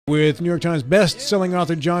With New York Times best-selling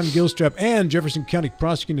author John Gilstrap and Jefferson County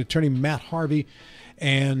Prosecuting Attorney Matt Harvey.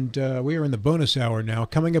 And we are in the bonus hour now.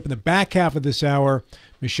 Coming up in the back half of this hour,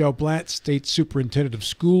 Michelle Blatt, State Superintendent of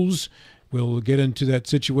Schools. We'll get into that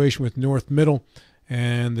situation with North Middle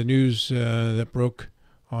and the news that broke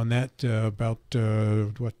on that about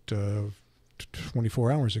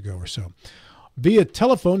 24 hours ago or so. Via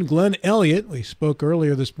telephone, Glenn Elliott. We spoke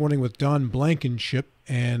earlier this morning with Don Blankenship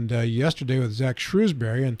and yesterday with Zach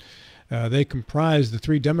Shrewsbury, and they comprise the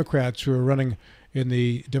three Democrats who are running in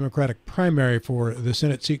the Democratic primary for the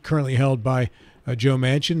Senate seat currently held by Joe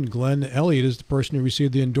Manchin. Glenn Elliott is the person who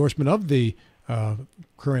received the endorsement of the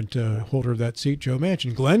current holder of that seat, Joe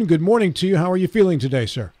Manchin. Glenn, good morning to you. How are you feeling today,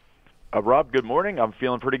 sir? Rob, good morning. I'm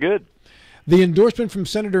feeling pretty good. The endorsement from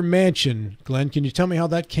Senator Manchin, Glenn, can you tell me how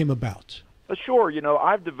that came about? Sure. You know,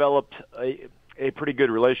 I've developed a pretty good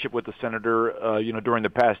relationship with the senator, during the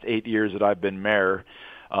past 8 years that I've been mayor.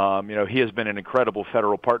 He has been an incredible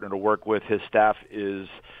federal partner to work with. His staff is,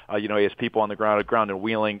 he has people on the ground in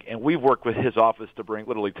Wheeling, and we've worked with his office to bring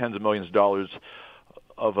literally tens of millions of dollars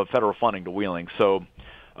of federal funding to Wheeling. So,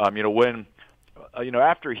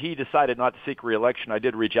 after he decided not to seek re-election, I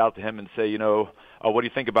did reach out to him and say, what do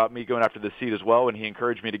you think about me going after this seat as well? And he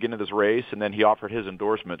encouraged me to get into this race, and then he offered his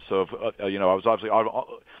endorsement. So, I was obviously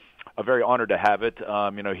very honored to have it.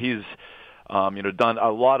 He's, done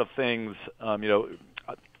a lot of things.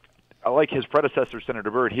 I like his predecessor,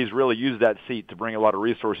 Senator Byrd. He's really used that seat to bring a lot of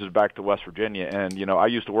resources back to West Virginia. And, I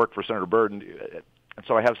used to work for Senator Byrd, and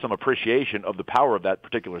so I have some appreciation of the power of that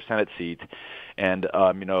particular Senate seat. And,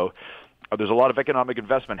 there's a lot of economic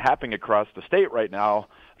investment happening across the state right now,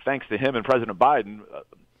 thanks to him and President Biden.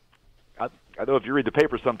 I know if you read the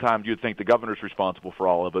paper sometimes you'd think the governor's responsible for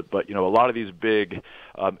all of it, but, a lot of these big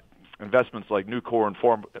investments like Nucor and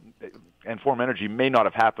Form Energy may not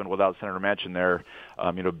have happened without Senator Manchin there,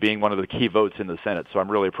 being one of the key votes in the Senate. So I'm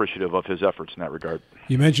really appreciative of his efforts in that regard.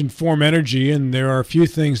 You mentioned Form Energy, and there are a few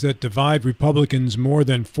things that divide Republicans more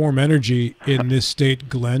than Form Energy in this state,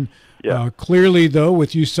 Glenn. Yeah. Clearly, though,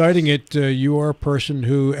 with you citing it, you are a person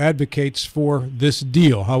who advocates for this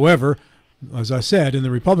deal. However, as I said, in the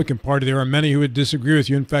Republican Party, there are many who would disagree with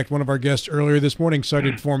you. In fact, one of our guests earlier this morning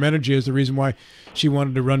cited Form Energy as the reason why she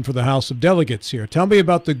wanted to run for the House of Delegates here. Tell me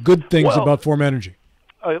about the good things about Form Energy.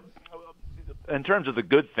 In terms of the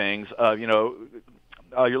good things,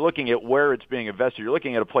 you're looking at where it's being invested. You're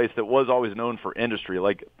looking at a place that was always known for industry.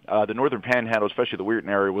 Like the northern Panhandle, especially the Weirton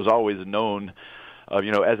area, was always known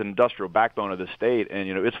as an industrial backbone of the state, and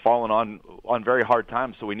it's fallen on very hard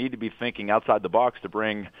times. So we need to be thinking outside the box to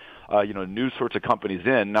bring new sorts of companies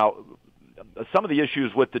in. Now, some of the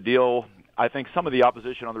issues with the deal, I think some of the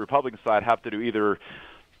opposition on the Republican side have to do either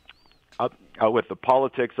with the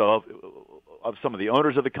politics of some of the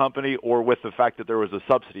owners of the company or with the fact that there was a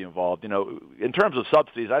subsidy involved. In terms of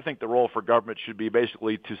subsidies, I think the role for government should be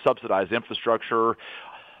basically to subsidize infrastructure,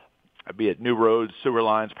 be it new roads, sewer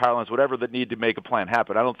lines, power lines, whatever that need to make a plan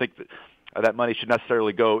happen. I don't think that money should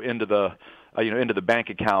necessarily go into the bank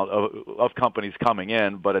account of companies coming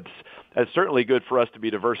in, but it's certainly good for us to be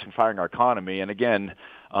diversifying our economy. And again,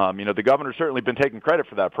 the governor's certainly been taking credit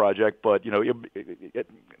for that project, but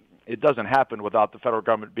it doesn't happen without the federal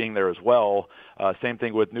government being there as well. Same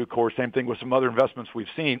thing with Nucor, same thing with some other investments we've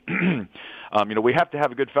seen. We have to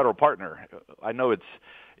have a good federal partner. I know it's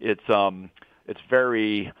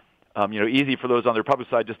very easy for those on the Republican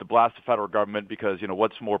side just to blast the federal government because,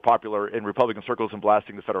 what's more popular in Republican circles than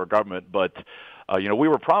blasting the federal government. But, we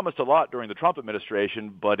were promised a lot during the Trump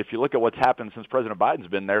administration, but if you look at what's happened since President Biden's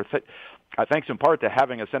been there, thanks in part to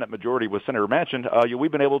having a Senate majority with Senator Manchin,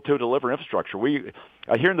 we've been able to deliver infrastructure. We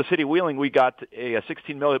here in the city of Wheeling, we got a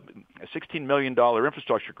 $16 million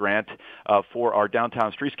infrastructure grant for our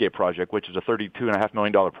downtown streetscape project, which is a $32.5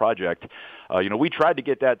 million project. We tried to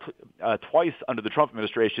get that twice under the Trump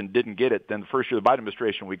administration, didn't get it. Then the first year of the Biden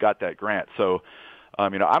administration, we got that grant. So,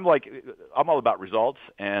 I'm all about results.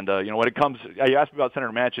 And, when it comes, you asked me about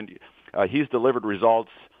Senator Manchin, he's delivered results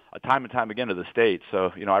time and time again to the state.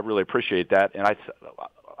 So, I really appreciate that. And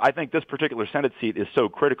I think this particular Senate seat is so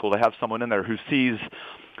critical to have someone in there who sees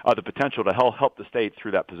the potential to help the state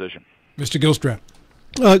through that position. Mr. Gilstrap.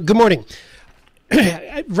 Good morning.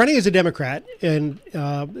 Running as a Democrat and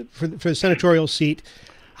for the senatorial seat,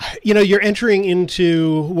 you're entering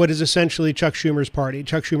into what is essentially Chuck Schumer's party,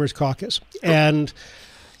 Chuck Schumer's caucus. And,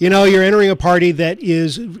 you're entering a party that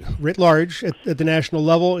is writ large at the national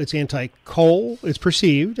level. It's anti-coal. It's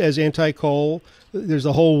perceived as anti-coal. There's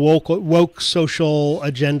a whole woke social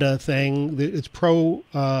agenda thing. It's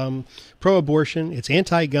pro-abortion. It's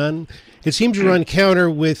anti-gun. It seems to run counter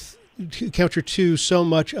with counter to so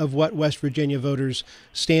much of what West Virginia voters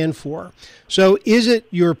stand for. So is it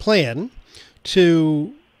your plan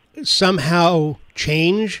to somehow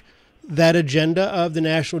change that agenda of the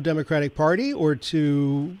National Democratic Party, or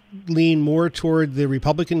to lean more toward the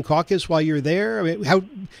Republican caucus while you're there? I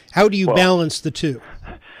mean, how do you balance the two?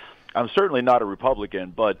 I'm certainly not a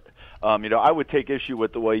Republican, but I would take issue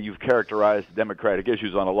with the way you've characterized Democratic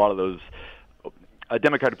issues on a lot of those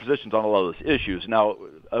Democratic positions on a lot of those issues. Now,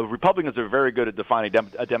 Republicans are very good at defining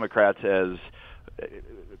Democrats as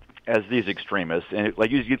these extremists, and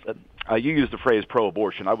like you used the phrase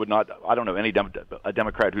pro-abortion. I don't know any a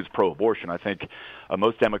Democrat who's pro-abortion. I think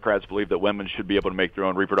most Democrats believe that women should be able to make their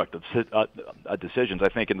own reproductive decisions. I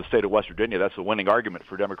think in the state of West Virginia, that's a winning argument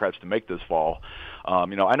for Democrats to make this fall. I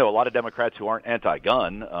know a lot of Democrats who aren't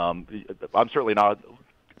anti-gun. I'm certainly not.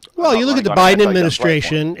 Well, you look at the Biden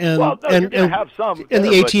administration and the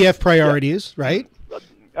ATF priorities, right?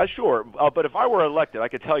 Sure, but if I were elected, I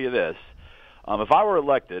could tell you this. If I were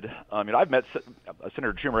elected, I've met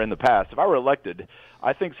Senator Schumer in the past. If I were elected,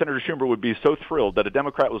 I think Senator Schumer would be so thrilled that a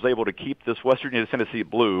Democrat was able to keep this West Virginia Tennessee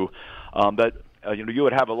blue that you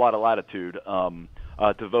would have a lot of latitude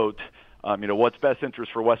to vote. What's best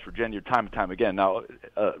interest for West Virginia time and time again. Now,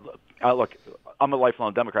 look, I'm a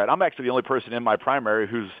lifelong Democrat. I'm actually the only person in my primary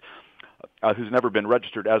who's never been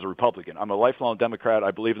registered as a Republican. I'm a lifelong Democrat.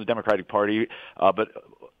 I believe in the Democratic Party, but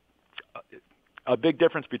a big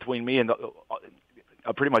difference between me and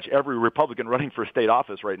pretty much every Republican running for state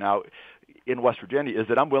office right now in West Virginia is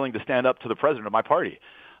that I'm willing to stand up to the president of my party.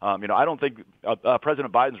 I don't think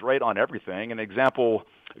President Biden's right on everything. An example,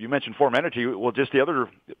 you mentioned Form Energy. Well, just a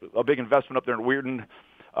big investment up there in Weirton.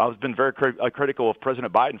 I've been very critical of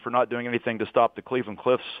President Biden for not doing anything to stop the Cleveland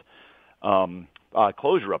Cliffs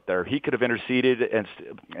closure up there. He could have interceded and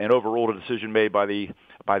overruled a decision made by the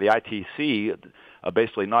ITC,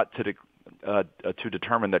 basically not to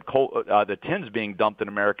determine that the tin's being dumped in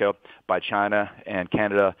America by China and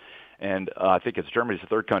Canada, and I think it's Germany's the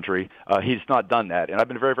third country. He's not done that, and I've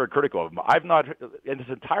been very, very critical of him. In this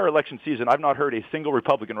entire election season, I've not heard a single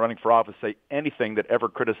Republican running for office say anything that ever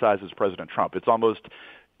criticizes President Trump. It's almost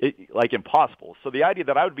like impossible. So the idea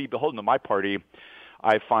that I would be beholden to my party,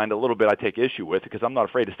 I find a little bit I take issue with, because I'm not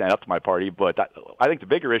afraid to stand up to my party. But I think the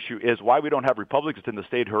bigger issue is why we don't have Republicans in the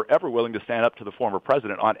state who are ever willing to stand up to the former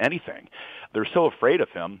president on anything. They're so afraid of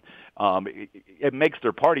him. It makes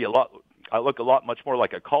their party look a lot much more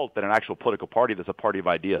like a cult than an actual political party that's a party of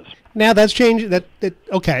ideas. Now that's changed.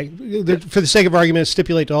 Okay. For the sake of argument,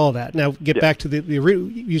 stipulate all of that. Now get back to the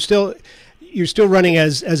you're still running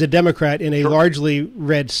as a Democrat in a largely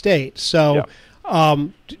red state. So.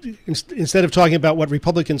 Instead of talking about what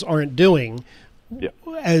Republicans aren't doing,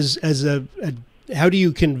 how do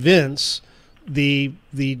you convince the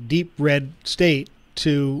deep red state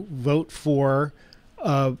to vote for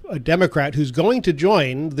a Democrat who's going to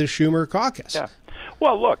join the Schumer caucus? Yeah.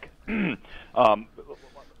 Well, look,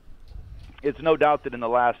 it's no doubt that in the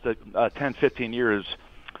last 10, 15 years,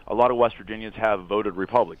 a lot of West Virginians have voted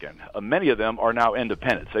Republican. Many of them are now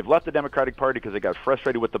independents. They've left the Democratic Party because they got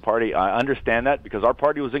frustrated with the party. I understand that, because our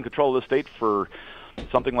party was in control of the state for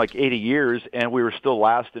something like 80 years, and we were still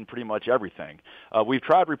last in pretty much everything. We've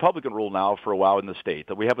tried Republican rule now for a while in the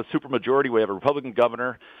state. We have a supermajority. We have a Republican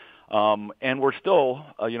governor. And we're still,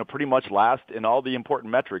 pretty much last in all the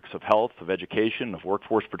important metrics of health, of education, of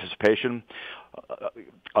workforce participation,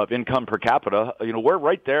 of income per capita. We're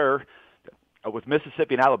right there with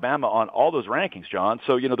Mississippi and Alabama on all those rankings, John.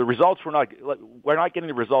 So, the results we're not getting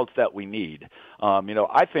the results that we need.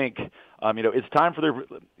 I think,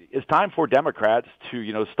 it's time for Democrats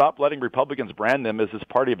to, stop letting Republicans brand them as this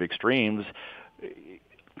party of extremes,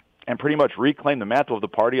 and pretty much reclaim the mantle of the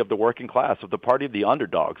party of the working class, of the party of the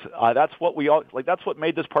underdogs. That's what that's what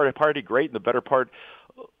made this party great in the better part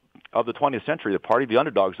of the 20th century. The party of the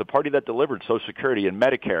underdogs, the party that delivered Social Security and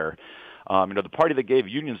Medicare. The party that gave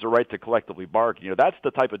unions the right to collectively bargain. That's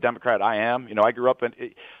the type of Democrat I am. I grew up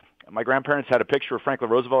my grandparents had a picture of Franklin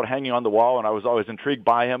Roosevelt hanging on the wall, and I was always intrigued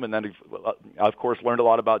by him. And then, of course, learned a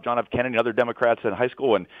lot about John F. Kennedy and other Democrats in high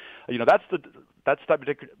school. And that's the type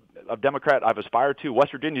of Democrat I've aspired to.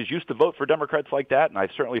 West Virginians used to vote for Democrats like that, and I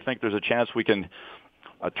certainly think there's a chance we can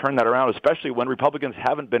turn that around, especially when Republicans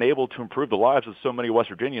haven't been able to improve the lives of so many West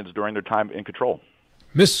Virginians during their time in control.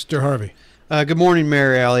 Mr. Harvey. Good morning,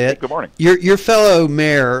 Mayor Elliott. Good morning. Your fellow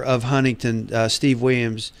mayor of Huntington, Steve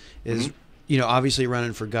Williams, is obviously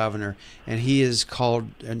running for governor, and he has called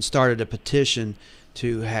and started a petition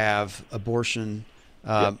to have abortion,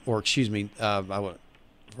 or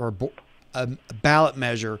a ballot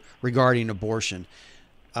measure regarding abortion.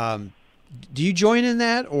 Do you join in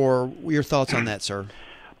that, or your thoughts on that, sir?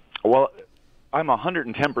 Well, I'm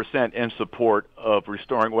 110% in support of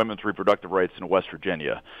restoring women's reproductive rights in West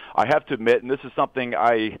Virginia. I have to admit, and this is something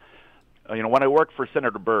when I worked for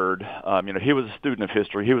Senator Byrd, he was a student of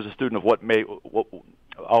history. He was a student of what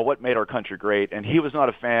made our country great, and he was not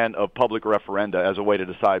a fan of public referenda as a way to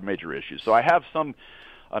decide major issues. So I have some.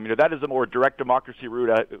 That is a more direct democracy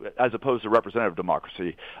route as opposed to representative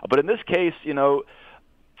democracy. But in this case,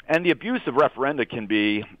 and the abuse of referenda can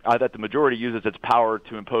be that the majority uses its power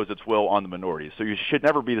to impose its will on the minority. So you should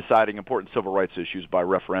never be deciding important civil rights issues by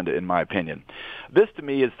referenda, in my opinion. This, to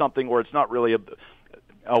me, is something where it's not really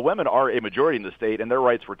women are a majority in the state, and their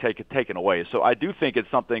rights were taken away. So I do think it's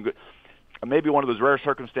something, maybe one of those rare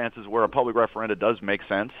circumstances where a public referenda does make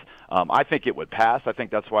sense. I think it would pass. I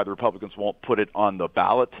think that's why the Republicans won't put it on the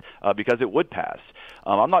ballot, because it would pass.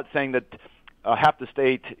 I'm not saying that half the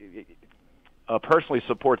state personally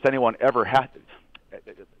supports anyone ever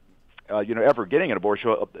ever getting an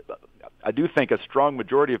abortion. I do think a strong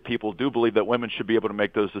majority of people do believe that women should be able to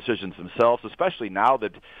make those decisions themselves, especially now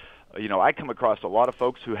that I come across a lot of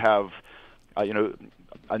folks who have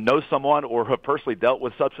know someone or have personally dealt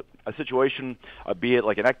with such a situation, be it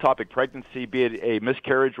like an ectopic pregnancy, be it a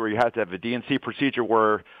miscarriage where you have to have a D&C procedure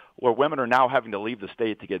where women are now having to leave the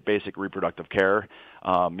state to get basic reproductive care.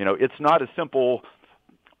 It's not a simple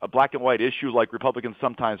a black and white issue like Republicans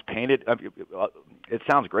sometimes paint it. It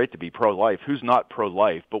sounds great to be pro-life. Who's not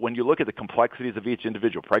pro-life? But when you look at the complexities of each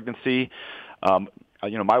individual pregnancy,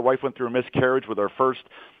 my wife went through a miscarriage with our first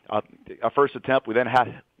attempt. We then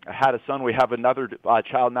had a son. We have another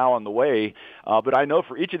child now on the way. But I know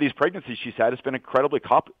for each of these pregnancies she's had, it's been incredibly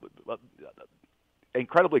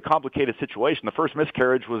complicated situation. The first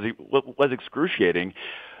miscarriage was excruciating.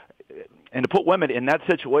 And to put women in that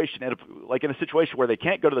situation, like in a situation where they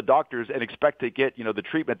can't go to the doctors and expect to get, the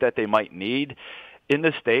treatment that they might need in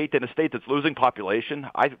this state, in a state that's losing population,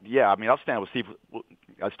 I'll stand with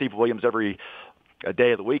Steve Williams every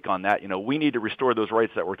day of the week on that. We need to restore those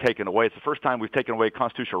rights that were taken away. It's the first time we've taken away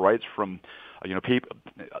constitutional rights from,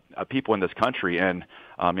 people in this country. And,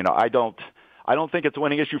 I don't think it's a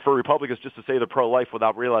winning issue for Republicans just to say they're pro-life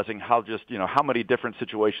without realizing how many different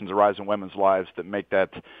situations arise in women's lives that make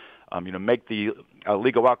that, make the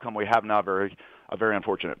legal outcome we have now very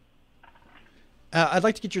unfortunate. I'd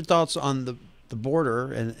like to get your thoughts on the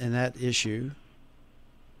border and that issue.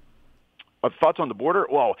 Thoughts on the border?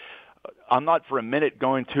 Well, I'm not for a minute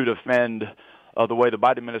going to defend the way the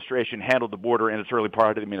Biden administration handled the border in its early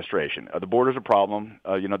part of the administration. The border's a problem.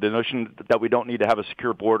 The notion that we don't need to have a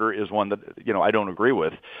secure border is one that, I don't agree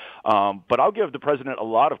with. But I'll give the president a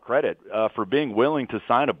lot of credit for being willing to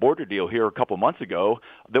sign a border deal here a couple months ago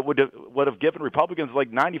that would have given Republicans like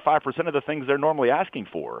 95% of the things they're normally asking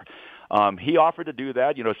for. He offered to do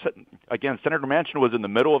that. Again, Senator Manchin was in the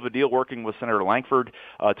middle of a deal working with Senator Langford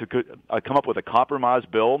to come up with a compromise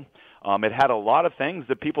bill. It had a lot of things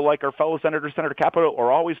that people like our fellow senators, Senator Capito,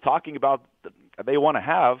 are always talking about they want to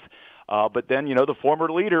have. But then, the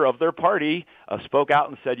former leader of their party spoke out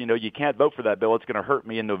and said, you can't vote for that bill. It's going to hurt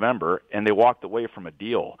me in November. And they walked away from a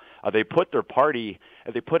deal. They put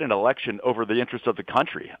an election over the interests of the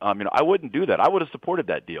country. I wouldn't do that. I would have supported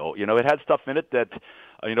that deal. It had stuff in it that,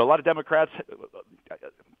 a lot of Democrats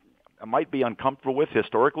might be uncomfortable with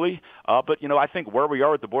historically. But, I think where we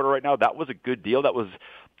are at the border right now, that was a good deal. That was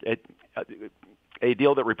a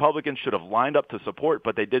deal that Republicans should have lined up to support,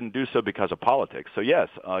 but they didn't do so because of politics. So, yes,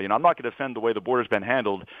 I'm not going to defend the way the border's been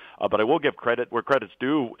handled, but I will give credit where credit's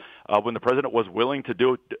due when the president was willing to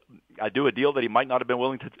do a deal that he might not have been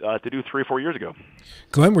willing to do 3 or 4 years ago.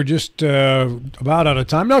 Glenn, we're just about out of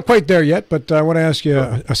time. Not quite there yet, but I want to ask you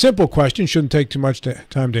a simple question. Shouldn't take too much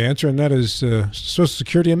time to answer, and that is Social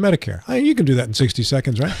Security and Medicare. You can do that in 60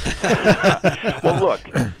 seconds, right? Well, look.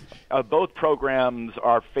 Both programs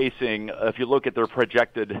are facing, if you look at their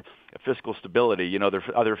projected fiscal stability,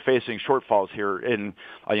 they're facing shortfalls here in,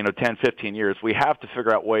 10, 15 years. We have to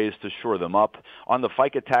figure out ways to shore them up. On the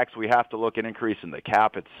FICA tax, we have to look at increasing the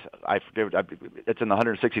cap. It's in the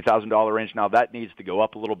 $160,000 range now. That needs to go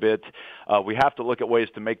up a little bit. We have to look at ways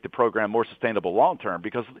to make the program more sustainable long term,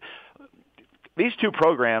 because these two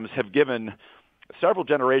programs have given several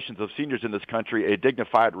generations of seniors in this country a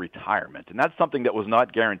dignified retirement. And that's something that was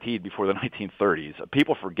not guaranteed before the 1930s.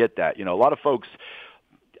 People forget that. A lot of folks,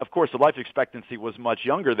 of course, the life expectancy was much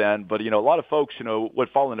younger then, but, a lot of folks, would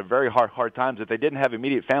fall into very hard times. If they didn't have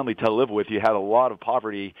immediate family to live with, you had a lot of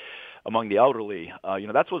poverty among the elderly.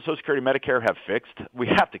 That's what Social Security and Medicare have fixed. We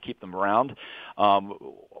have to keep them around.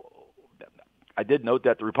 I did note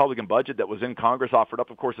that the Republican budget that was in Congress offered up,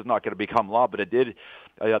 of course, is not going to become law, but it did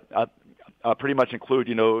pretty much include,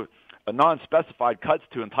 non-specified cuts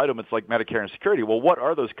to entitlements like Medicare and Security. Well, what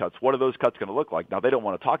are those cuts? What are those cuts going to look like? Now, they don't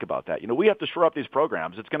want to talk about that. We have to shore up these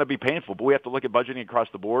programs. It's going to be painful, but we have to look at budgeting across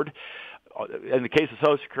the board. In the case of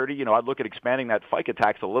Social Security, I'd look at expanding that FICA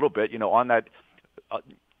tax a little bit, on that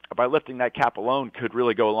by lifting that cap alone could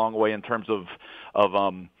really go a long way in terms of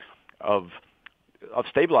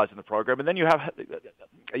stabilizing the program. And then you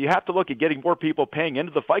have to look at getting more people paying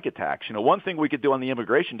into the FICA tax. One thing we could do on the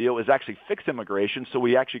immigration deal is actually fix immigration so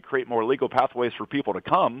we actually create more legal pathways for people to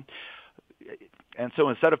come. And so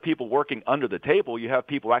instead of people working under the table, you have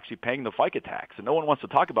people actually paying the FICA tax. And no one wants to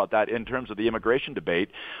talk about that in terms of the immigration debate.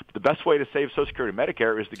 But the best way to save Social Security and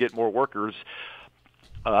Medicare is to get more workers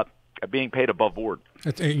being paid above board.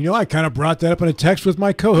 I kind of brought that up in a text with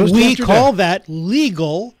my co-host. We call that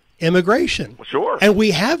legal immigration. Well, sure. And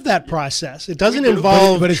we have that process. It doesn't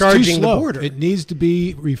involve but it's charging the border. It needs to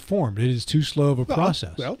be reformed. It is too slow of a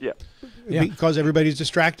process. Well, yeah. Because everybody's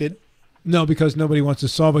distracted. No, because nobody wants to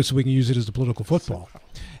solve it so we can use it as a political football.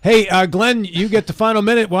 Hey, Glenn, you get the final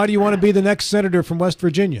minute. Why do you want to be the next senator from West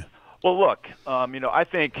Virginia? Well, look, I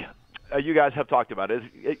think you guys have talked about it.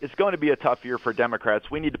 It's going to be a tough year for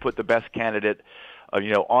Democrats. We need to put the best candidate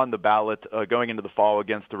on the ballot going into the fall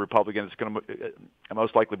against the Republican. It's going to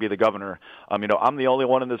most likely be the governor. I'm the only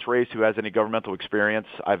one in this race who has any governmental experience.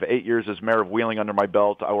 I have 8 years as mayor of Wheeling under my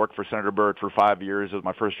belt. I worked for Senator Byrd for 5 years. It was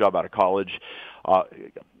my first job out of college.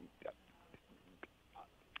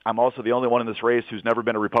 I'm also the only one in this race who's never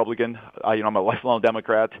been a Republican. I'm a lifelong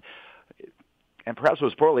Democrat. And perhaps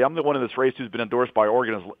most importantly, I'm the one in this race who's been endorsed by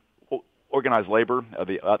organized labor,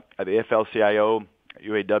 the AFL-CIO,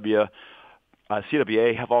 UAW,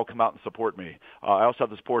 CWA have all come out and support me. I also have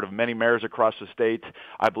the support of many mayors across the state.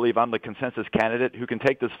 I believe I'm the consensus candidate who can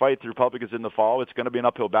take this fight to Republicans in the fall. It's going to be an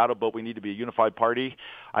uphill battle, but we need to be a unified party,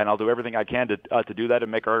 and I'll do everything I can to do that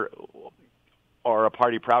and make our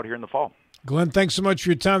party proud here in the fall. Glenn, thanks so much for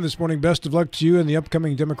your time this morning. Best of luck to you in the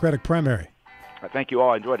upcoming Democratic primary. Thank you all.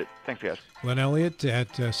 I enjoyed it. Thanks, guys. Glenn Elliott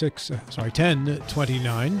at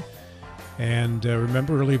 10:29. And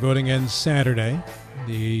remember, early voting ends Saturday.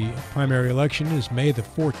 The primary election is May the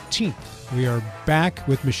 14th. We are back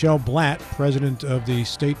with Michelle Blatt, president of the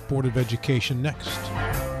State Board of Education, next.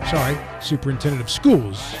 Superintendent of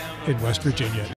Schools in West Virginia.